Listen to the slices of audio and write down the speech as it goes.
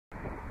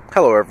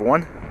Hello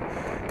everyone.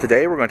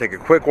 Today we're going to take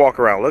a quick walk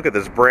around look at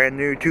this brand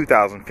new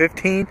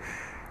 2015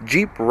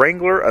 Jeep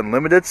Wrangler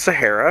Unlimited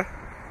Sahara.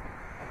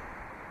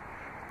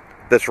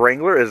 This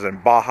Wrangler is in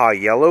Baja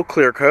yellow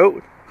clear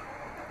coat.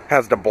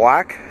 Has the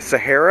black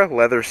Sahara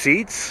leather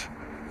seats.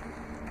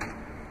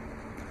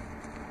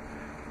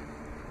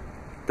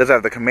 Does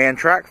have the command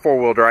track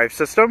 4-wheel drive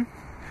system.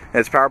 And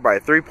it's powered by a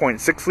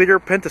 3.6 liter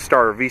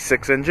Pentastar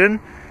V6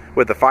 engine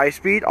with a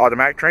 5-speed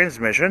automatic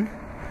transmission.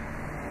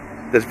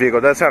 This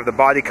vehicle does have the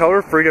body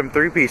color Freedom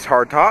 3-piece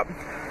hardtop.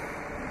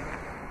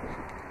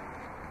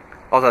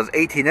 Also has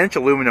 18-inch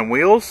aluminum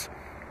wheels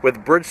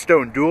with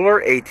Bridgestone Dueler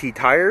AT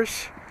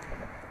tires,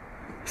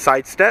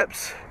 side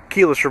steps,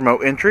 keyless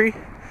remote entry,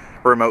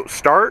 remote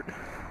start.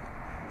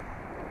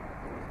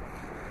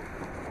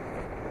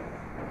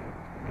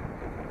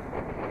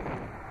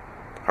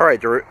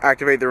 Alright, to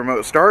activate the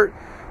remote start,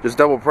 just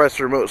double press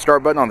the remote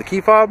start button on the key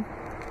fob.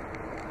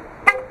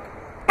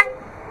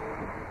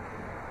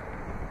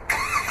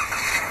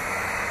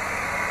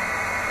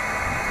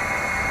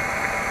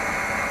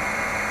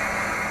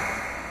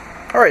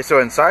 Alright,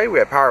 so inside we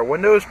have power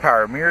windows,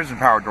 power mirrors, and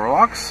power door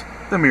locks.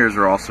 The mirrors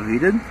are also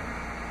heated.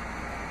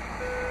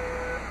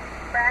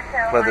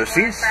 Leather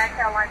seats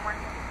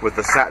with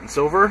the satin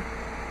silver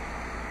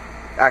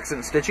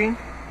accent stitching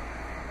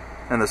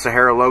and the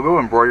Sahara logo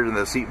embroidered in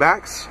the seat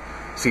backs.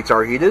 Seats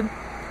are heated.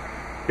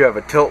 You have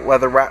a tilt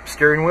leather wrapped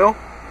steering wheel.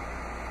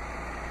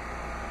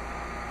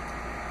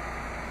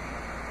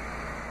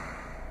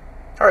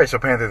 Alright, so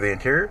pan through the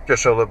interior,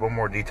 just show a little bit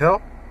more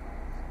detail.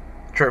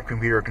 Trip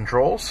computer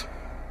controls,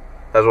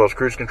 as well as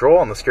cruise control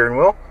on the steering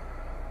wheel.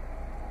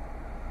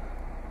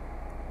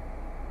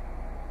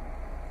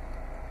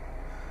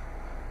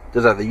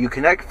 Does have the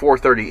Uconnect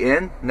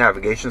 430N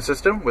navigation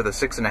system with a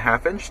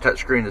 6.5-inch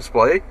touchscreen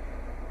display.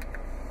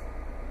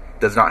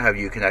 Does not have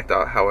Uconnect,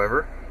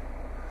 however.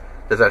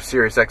 Does have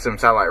SiriusXM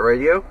satellite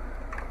radio.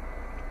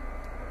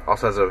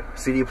 Also has a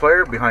CD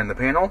player behind the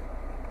panel.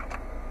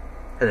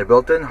 And a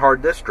built-in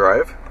hard disk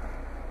drive.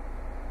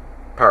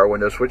 Power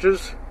window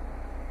switches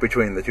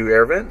between the two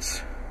air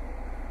vents.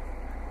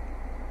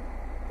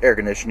 Air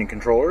conditioning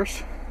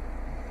controllers.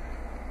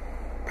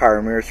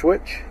 Power mirror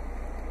switch.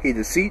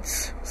 Heated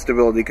seats,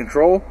 stability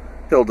control,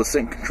 hill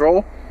descent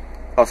control.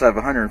 Also have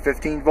a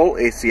 115 volt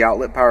AC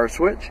outlet power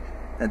switch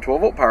and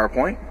 12 volt power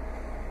point.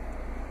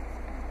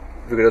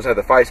 The vehicle does have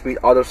the 5-speed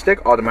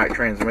AutoStick automatic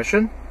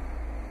transmission.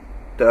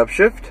 To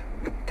upshift,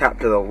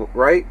 tap to the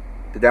right.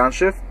 To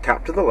downshift,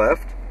 tap to the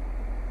left.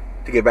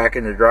 To get back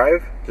into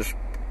drive, just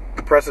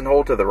press and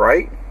hold to the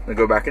right, then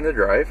go back into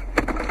drive.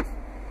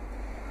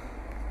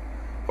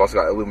 We've also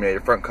got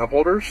illuminated front cup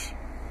holders.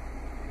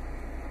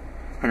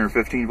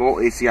 115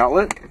 volt AC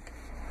outlet,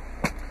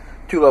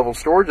 2-level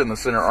storage in the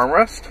center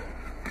armrest,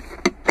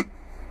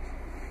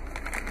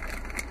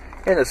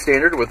 and as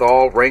standard with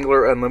all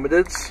Wrangler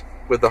Unlimiteds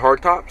with the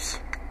hardtops,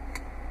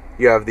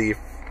 you have the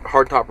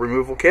hardtop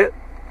removal kit.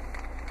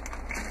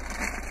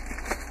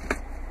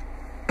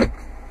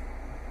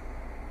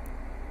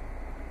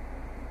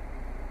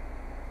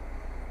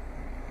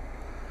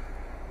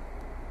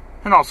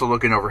 And also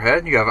looking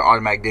overhead, you have an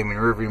automatic dimming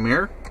rearview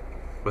mirror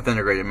with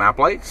integrated map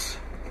lights.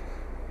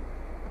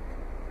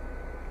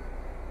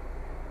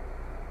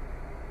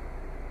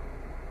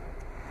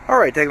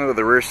 Alright, taking a look at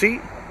the rear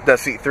seat.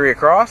 Does seat 3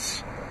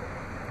 across.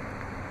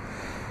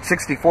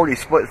 60/40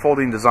 split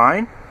folding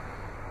design.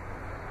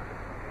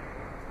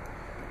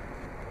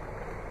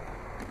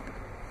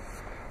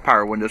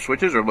 Power window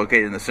switches are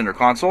located in the center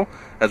console,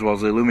 as well as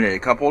the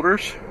illuminated cup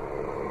holders.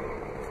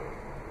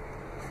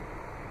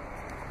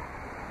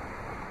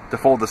 To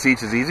fold the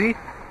seats is easy.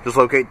 Just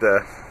locate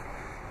the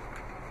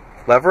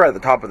lever at the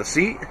top of the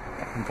seat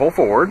and pull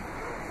forward.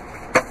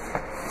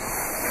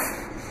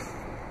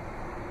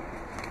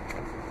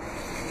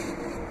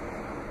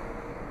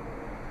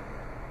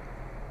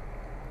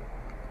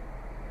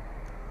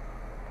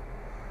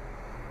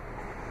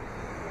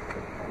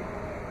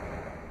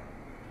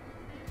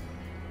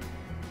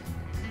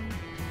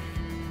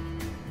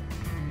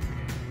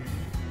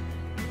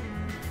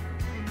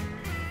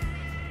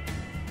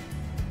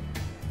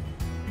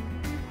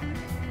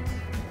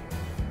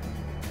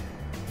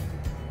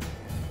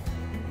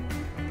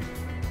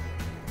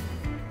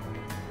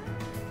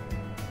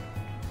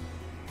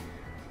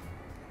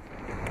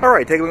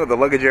 Alright, taking a look at the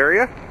luggage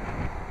area.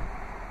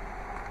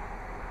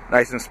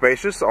 Nice and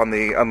spacious on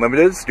the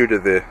Unlimiteds due to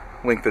the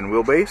lengthened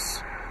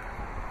wheelbase.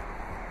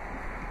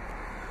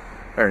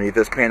 Underneath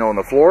this panel on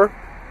the floor,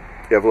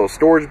 you have a little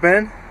storage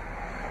bin.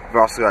 You've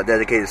also got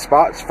dedicated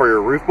spots for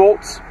your roof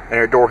bolts and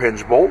your door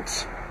hinge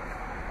bolts.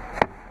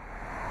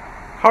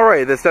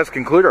 Alright, this does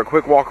conclude our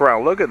quick walk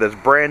around look at this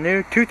brand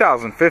new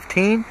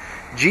 2015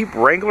 Jeep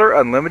Wrangler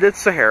Unlimited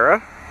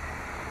Sahara.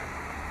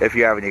 If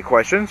you have any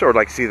questions or would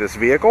like to see this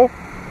vehicle,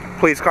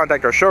 please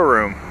contact our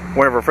showroom.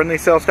 One of our friendly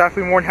sales staff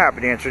will be more than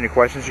happy to answer any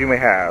questions you may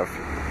have.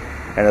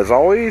 And as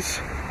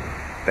always,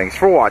 thanks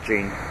for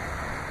watching.